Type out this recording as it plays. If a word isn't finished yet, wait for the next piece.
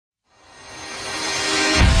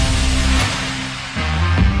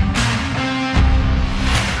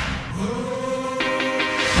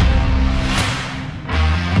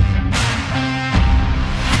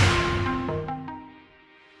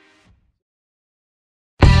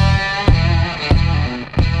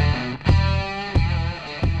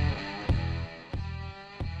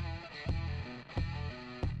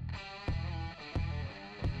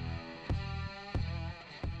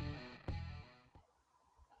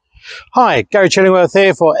Hi, Gary Chillingworth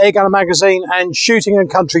here for Airgunner magazine and Shooting and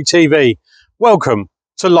Country TV. Welcome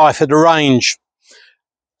to Life at the Range.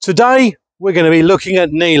 Today we're going to be looking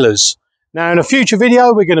at kneelers. Now in a future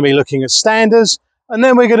video we're going to be looking at standers, and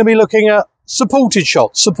then we're going to be looking at supported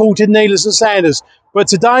shots, supported kneelers and standers. But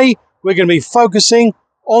today we're going to be focusing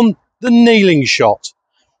on the kneeling shot.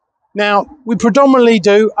 Now we predominantly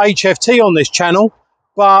do HFT on this channel,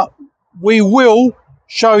 but we will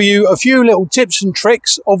show you a few little tips and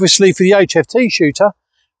tricks, obviously for the HFT shooter.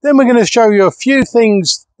 Then we're going to show you a few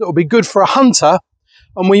things that will be good for a hunter,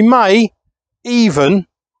 and we may even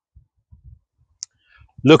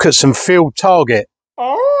look at some field target.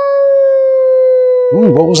 Ooh,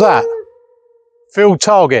 what was that? Field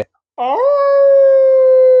target.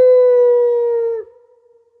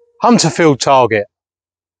 Hunter field target.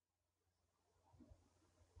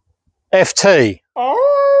 FT.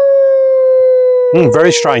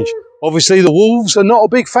 Very strange. Obviously the wolves are not a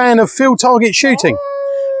big fan of field target shooting.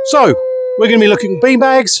 So we're going to be looking at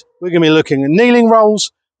beanbags, we're going to be looking at kneeling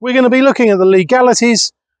rolls, we're going to be looking at the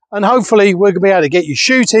legalities, and hopefully we're going to be able to get you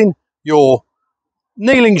shooting your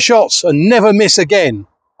kneeling shots and never miss again.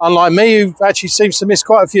 Unlike me, who actually seems to miss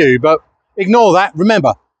quite a few, but ignore that.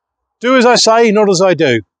 Remember, do as I say, not as I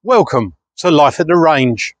do. Welcome to Life at the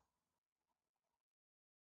Range.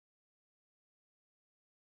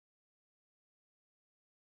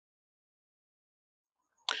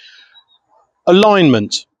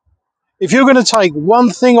 Alignment. If you're going to take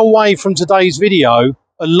one thing away from today's video,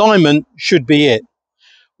 alignment should be it.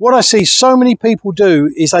 What I see so many people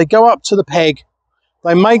do is they go up to the peg,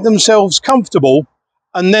 they make themselves comfortable,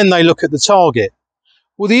 and then they look at the target.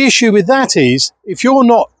 Well, the issue with that is, if you're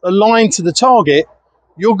not aligned to the target,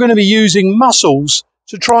 you're going to be using muscles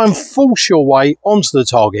to try and force your way onto the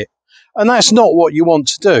target. And that's not what you want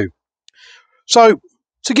to do. So,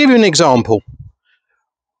 to give you an example,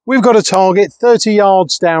 we've got a target 30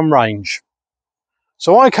 yards down range.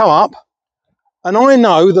 So I come up and I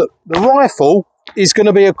know that the rifle is going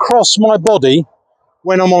to be across my body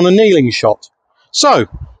when I'm on a kneeling shot. So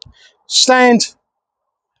stand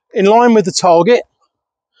in line with the target,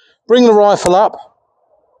 bring the rifle up,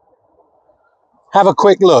 have a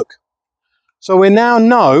quick look. So we now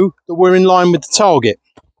know that we're in line with the target.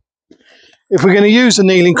 If we're going to use the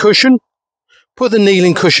kneeling cushion, put the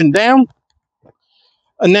kneeling cushion down,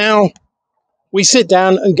 and now we sit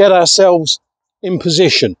down and get ourselves in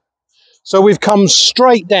position. So we've come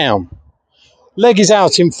straight down. Leg is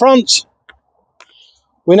out in front.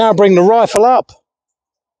 We now bring the rifle up.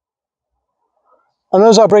 And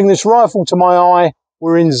as I bring this rifle to my eye,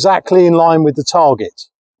 we're exactly in line with the target.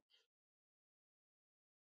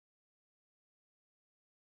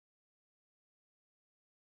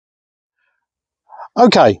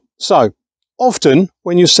 Okay, so often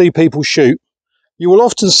when you see people shoot, you will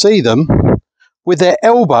often see them with their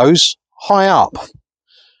elbows high up.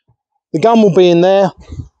 The gun will be in there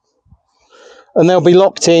and they'll be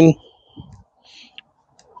locked in.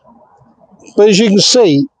 But as you can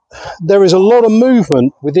see, there is a lot of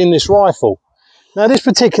movement within this rifle. Now this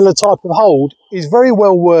particular type of hold is very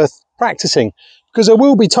well worth practicing, because there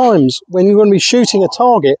will be times when you're going to be shooting a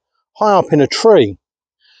target high up in a tree.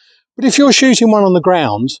 But if you're shooting one on the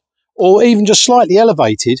ground, or even just slightly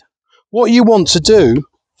elevated, what you want to do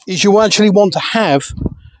is you actually want to have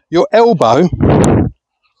your elbow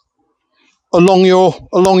along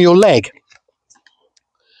your leg.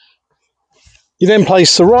 You then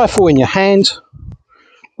place the rifle in your hand,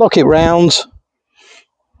 lock it round,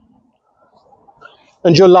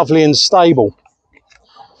 and you're lovely and stable.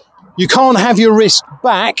 You can't have your wrist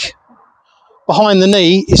back behind the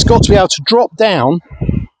knee. It's got to be able to drop down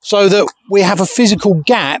so that we have a physical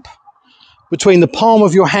gap between the palm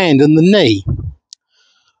of your hand and the knee.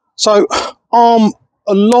 So arm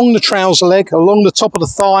along the trouser leg, along the top of the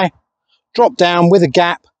thigh, drop down with a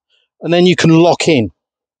gap, and then you can lock in.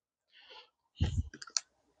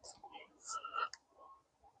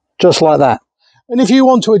 Just like that. And if you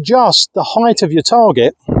want to adjust the height of your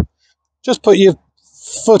target, just put your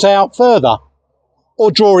foot out further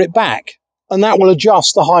or draw it back, and that will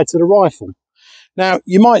adjust the height of the rifle. Now,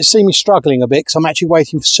 you might see me struggling a bit because I'm actually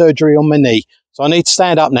waiting for surgery on my knee. So I need to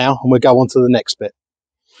stand up now and we'll go on to the next bit.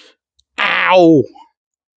 Ow!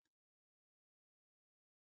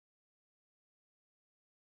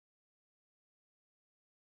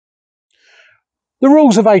 The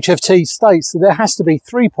rules of HFT states that there has to be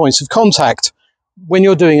 3 points of contact when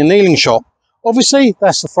you're doing a kneeling shot. Obviously,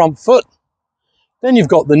 that's the front foot, then you've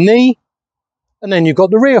got the knee, and then you've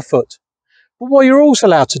got the rear foot. But what you're also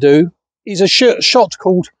allowed to do is a shot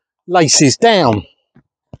called laces down.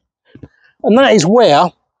 And that is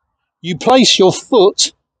where you place your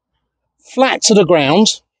foot flat to the ground,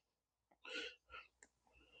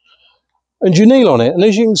 and you kneel on it. And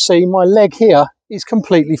as you can see, my leg here is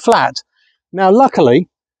completely flat. Now, luckily,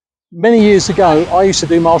 many years ago, I used to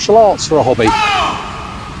do martial arts for a hobby.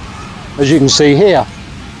 As you can see here.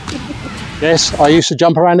 Yes, I used to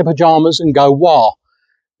jump around in pajamas and go, wah.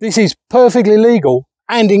 This is perfectly legal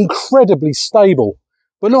and incredibly stable.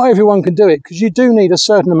 But not everyone can do it because you do need a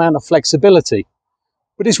certain amount of flexibility.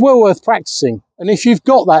 But it's well worth practicing. And if you've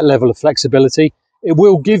got that level of flexibility, it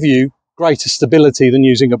will give you greater stability than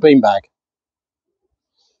using a beanbag.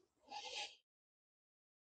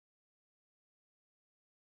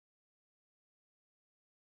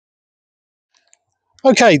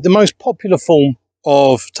 Okay, the most popular form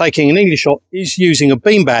of taking an English shot is using a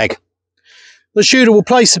beanbag. The shooter will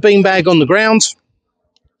place the beanbag on the ground,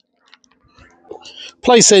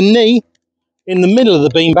 place their knee in the middle of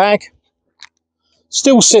the beanbag,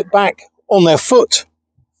 still sit back on their foot,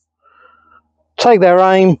 take their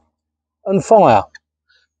aim and fire.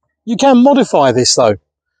 You can modify this though.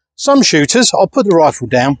 Some shooters, I'll put the rifle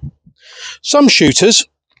down, some shooters,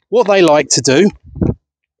 what they like to do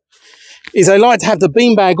is they like to have the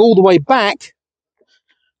beanbag all the way back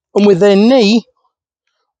and with their knee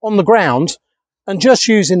on the ground and just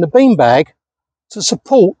using the beanbag to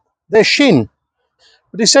support their shin.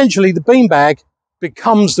 But essentially the beanbag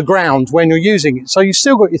becomes the ground when you're using it, so you've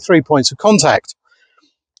still got your 3 points of contact.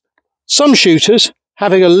 Some shooters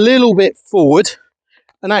have it a little bit forward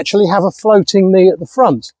and actually have a floating knee at the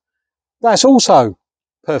front. That's also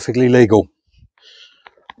perfectly legal.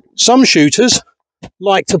 Some shooters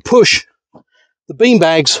like to push the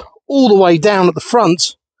beanbags all the way down at the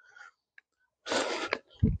front,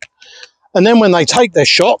 and then when they take their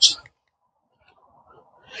shot,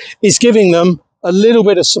 it's giving them a little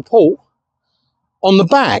bit of support on the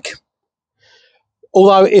back.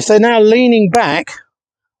 Although if they're now leaning back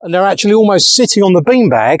and they're actually almost sitting on the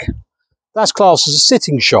beanbag, that's classed as a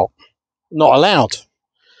sitting shot, not allowed.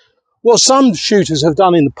 What some shooters have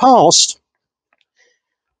done in the past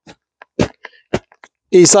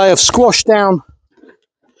is they have squashed down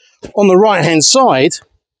on the right hand side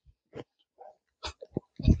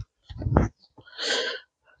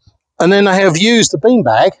and then they have used the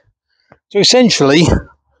beanbag to essentially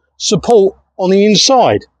support on the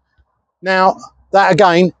inside. Now, that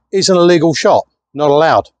again is an illegal shot, not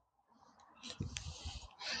allowed.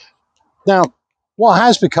 Now, what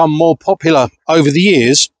has become more popular over the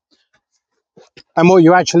years and what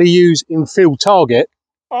you actually use in field target,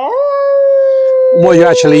 what you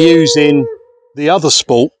actually use in the other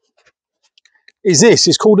sport, is this.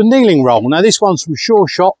 It's called a kneeling roll. Now, this one's from Sure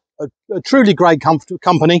Shot, a truly great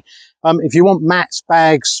company. If you want mats,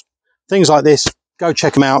 bags, things like this, go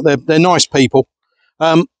check them out. They're nice people.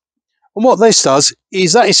 And what this does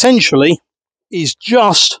is that essentially is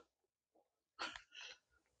just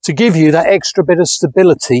to give you that extra bit of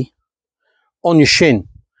stability on your shin.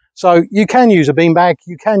 So you can use a beanbag,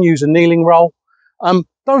 you can use a kneeling roll.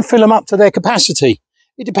 Don't fill them up to their capacity.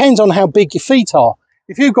 It depends on how big your feet are.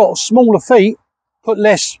 If you've got smaller feet, put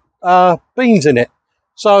less beans in it.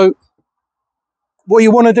 So what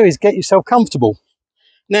you want to do is get yourself comfortable.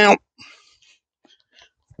 Now,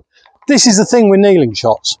 this is the thing with kneeling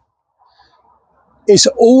shots. It's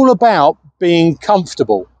all about being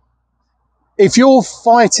comfortable. If you're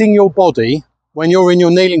fighting your body when you're in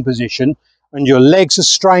your kneeling position and your legs are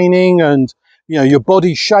straining and your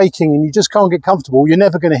body's shaking and you just can't get comfortable, you're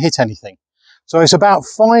never going to hit anything. So it's about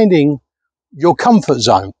finding your comfort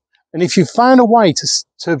zone. And if you found a way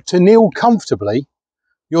to kneel comfortably,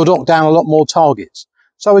 you'll knock down a lot more targets.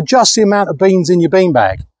 So adjust the amount of beans in your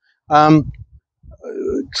beanbag.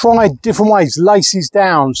 Try different ways, laces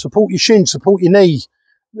down, support your shin, support your knee.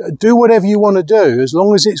 Do whatever you want to do as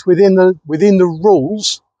long as it's within the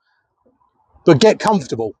rules, but get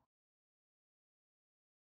comfortable.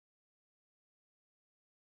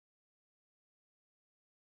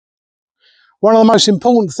 One of the most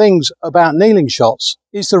important things about kneeling shots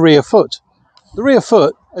is the rear foot. The rear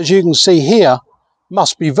foot, as you can see here,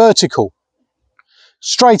 must be vertical,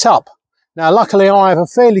 straight up. Now, luckily I have a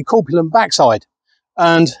fairly corpulent backside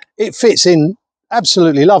and it fits in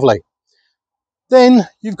absolutely lovely. Then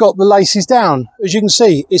you've got the laces down. As you can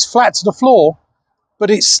see, it's flat to the floor,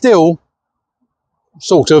 but it's still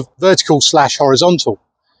sort of vertical / horizontal.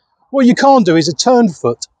 What you can't do is a turned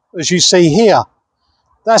foot, as you see here.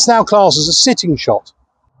 That's now classed as a sitting shot.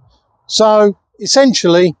 So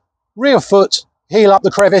essentially, rear foot, heel up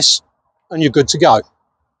the crevice, and you're good to go.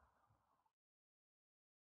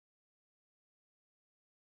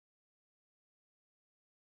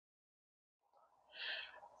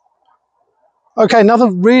 Okay, another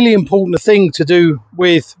really important thing to do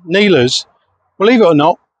with kneelers, believe it or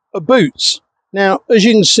not, are boots. Now, as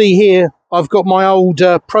you can see here, I've got my old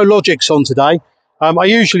Prologics on today. I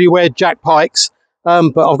usually wear Jack Pikes,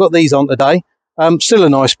 but I've got these on today. Still a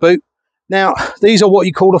nice boot. Now, these are what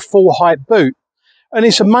you call a full height boot. And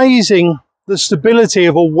it's amazing the stability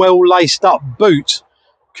of a well laced up boot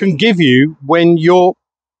can give you when you're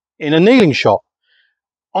in a kneeling shot.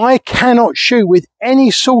 I cannot shoot with any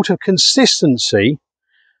sort of consistency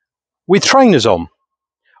with trainers on.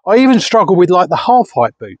 I even struggle with like the half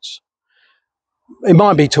height boots. It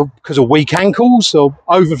might be because of weak ankles or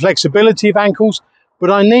over flexibility of ankles, but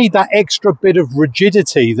I need that extra bit of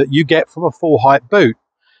rigidity that you get from a full height boot.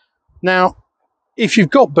 Now, if you've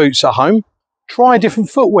got boots at home, try different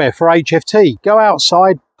footwear for HFT. Go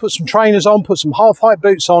outside, put some trainers on, put some half height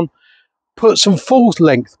boots on, put some full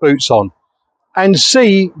length boots on, and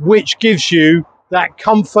see which gives you that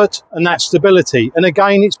comfort and that stability. And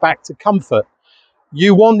again, it's back to comfort.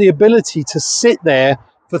 You want the ability to sit there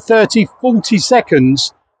for 30, 40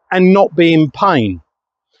 seconds and not be in pain.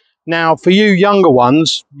 Now, for you younger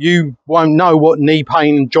ones, you won't know what knee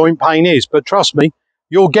pain and joint pain is, but trust me,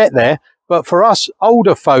 you'll get there. But for us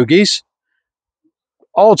older fogies,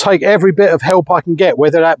 I'll take every bit of help I can get,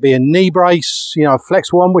 whether that be a knee brace, you know, a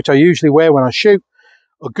flexible one, which I usually wear when I shoot,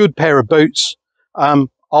 a good pair of boots.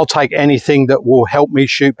 I'll take anything that will help me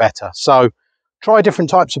shoot better. So try different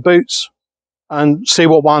types of boots and see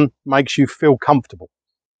what one makes you feel comfortable.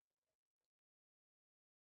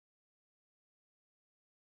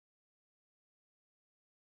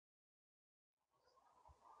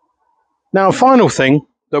 Now, a final thing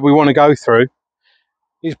that we want to go through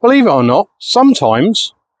is, believe it or not,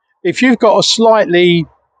 sometimes if you've got a slightly,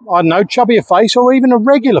 I don't know, chubbier face or even a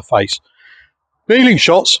regular face, kneeling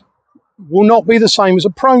shots will not be the same as a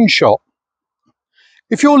prone shot.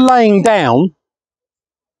 If you're laying down,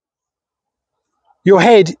 your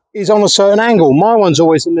head is on a certain angle. My one's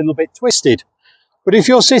always a little bit twisted. But if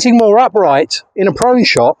you're sitting more upright in a prone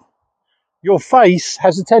shot, your face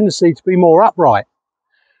has a tendency to be more upright.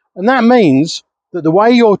 And that means that the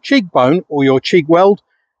way your cheekbone or your cheek weld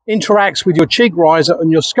interacts with your cheek riser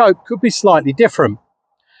and your scope could be slightly different.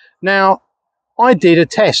 Now, I did a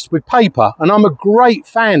test with paper, and I'm a great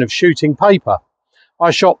fan of shooting paper.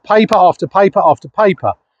 I shot paper after paper after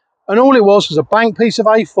paper, and all it was a blank piece of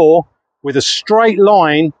A4 with a straight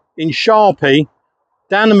line in Sharpie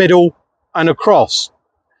down the middle and across.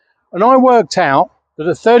 And I worked out that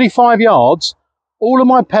at 35 yards, all of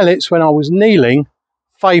my pellets when I was kneeling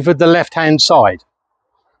favoured the left-hand side.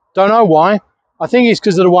 Don't know why. I think it's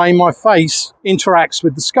because of the way my face interacts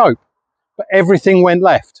with the scope, but everything went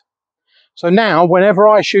left. So now, whenever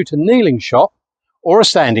I shoot a kneeling shot, or a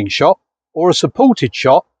standing shot, or a supported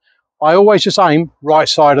shot, I always just aim right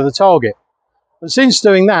side of the target. And since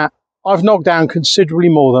doing that, I've knocked down considerably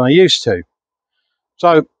more than I used to.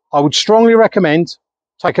 So I would strongly recommend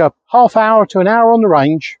take a half hour to an hour on the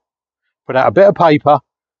range, put out a bit of paper,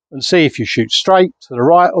 and see if you shoot straight, to the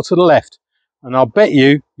right or to the left. And I'll bet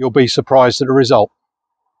you'll be surprised at the result.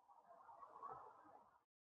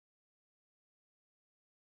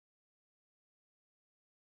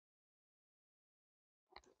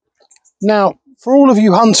 Now, for all of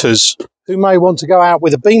you hunters who may want to go out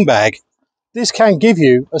with a beanbag, this can give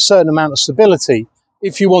you a certain amount of stability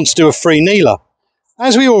if you want to do a free kneeler.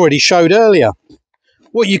 As we already showed earlier,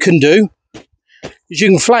 what you can do is you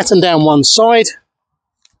can flatten down one side,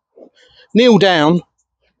 kneel down,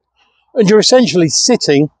 and you're essentially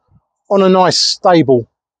sitting on a nice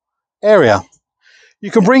stable area.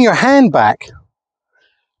 You can bring your hand back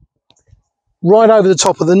right over the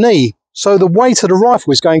top of the knee, so the weight of the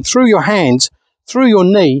rifle is going through your hand, through your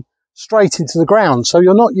knee, straight into the ground, so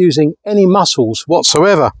you're not using any muscles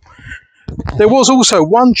whatsoever. There was also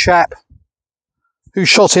one chap who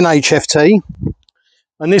shot in HFT,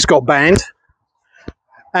 and this got banned,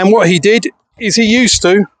 and what he did is he used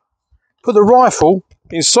to put the rifle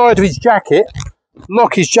inside of his jacket,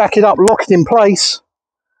 lock his jacket up, lock it in place,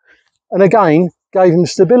 and again gave him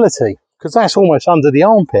stability, because that's almost under the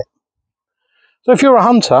armpit. So if you're a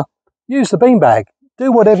hunter, use the beanbag.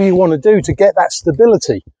 Do whatever you want to do to get that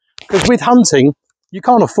stability, because with hunting, you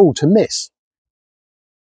can't afford to miss.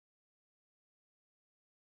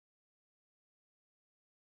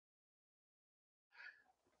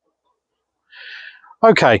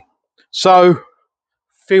 Okay, so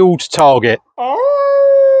field target.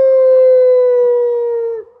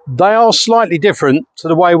 They are slightly different to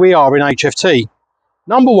the way we are in HFT.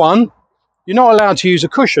 Number one, you're not allowed to use a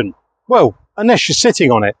cushion. Well, unless you're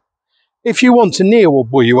sitting on it. If you want to kneel,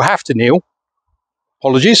 well, you have to kneel.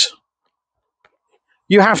 Apologies.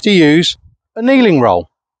 You have to use a kneeling roll.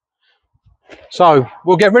 So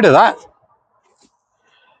we'll get rid of that.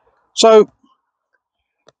 So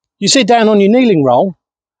you sit down on your kneeling roll,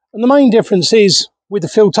 and the main difference is with the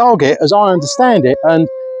field target, as I understand it, and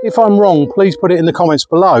if I'm wrong, please put it in the comments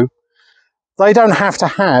below, they don't have to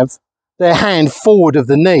have their hand forward of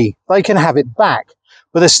the knee. They can have it back,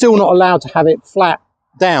 but they're still not allowed to have it flat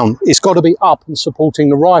down. It's got to be up and supporting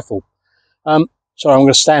the rifle. Sorry, I'm going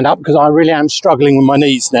to stand up because I really am struggling with my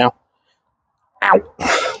knees now. Ow!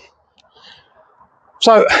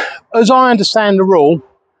 So, as I understand the rule,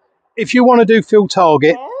 if you want to do field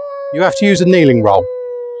target, you have to use a kneeling roll.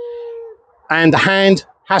 And the hand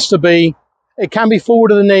has to be, it can be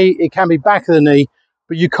forward of the knee, it can be back of the knee,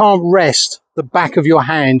 but you can't rest the back of your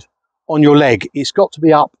hand on your leg. It's got to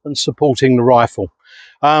be up and supporting the rifle.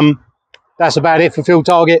 That's about it for field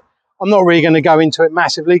target. I'm not really going to go into it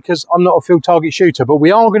massively because I'm not a field target shooter, but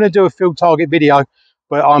we are going to do a field target video,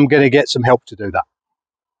 but I'm going to get some help to do that.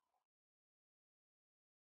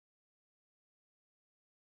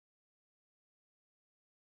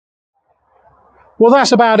 Well,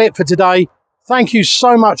 that's about it for today. Thank you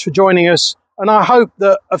so much for joining us, and I hope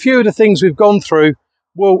that a few of the things we've gone through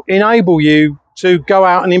will enable you to go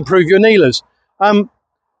out and improve your kneelers.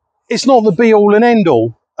 It's not the be all and end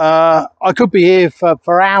all. I could be here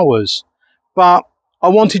for hours, but I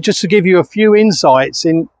wanted just to give you a few insights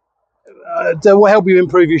in that will help you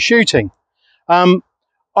improve your shooting. I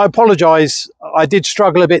apologise, I did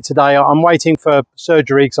struggle a bit today. I'm waiting for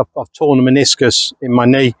surgery because I've torn a meniscus in my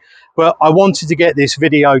knee, but I wanted to get this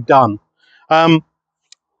video done.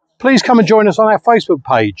 Please come and join us on our Facebook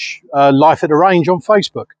page, Life at the Range on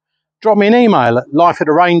Facebook. Drop me an email at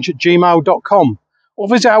lifeattherange@gmail.com or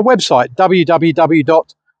visit our website,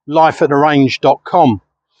 www.lifeattherange.com.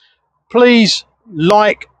 Please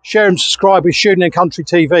like, share and subscribe with Shooting and Country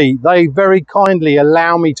TV. They very kindly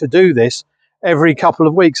allow me to do this every couple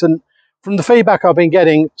of weeks. And from the feedback I've been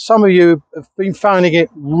getting, some of you have been finding it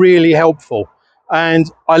really helpful. And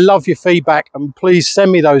I love your feedback, and please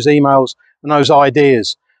send me those emails and those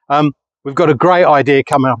ideas. We've got a great idea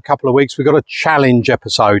coming up in a couple of weeks. We've got a challenge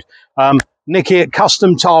episode. Nikki at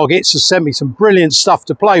Custom Targets has sent me some brilliant stuff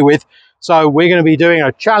to play with. So we're going to be doing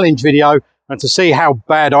a challenge video and to see how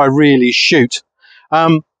bad I really shoot.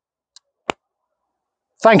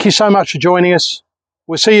 Thank you so much for joining us.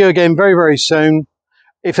 We'll see you again very, very soon.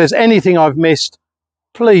 If there's anything I've missed,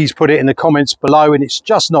 please put it in the comments below, and it's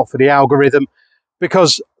just not for the algorithm,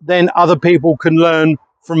 because then other people can learn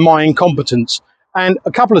from my incompetence. And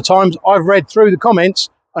a couple of times I've read through the comments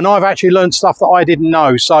and I've actually learned stuff that I didn't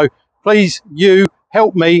know. So please, you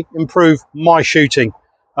help me improve my shooting.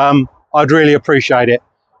 I'd really appreciate it.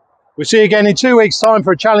 We'll see you again in 2 weeks' time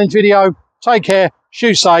for a challenge video. Take care,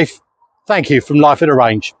 shoot safe. Thank you from Life at the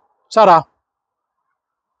Range. Ta-da.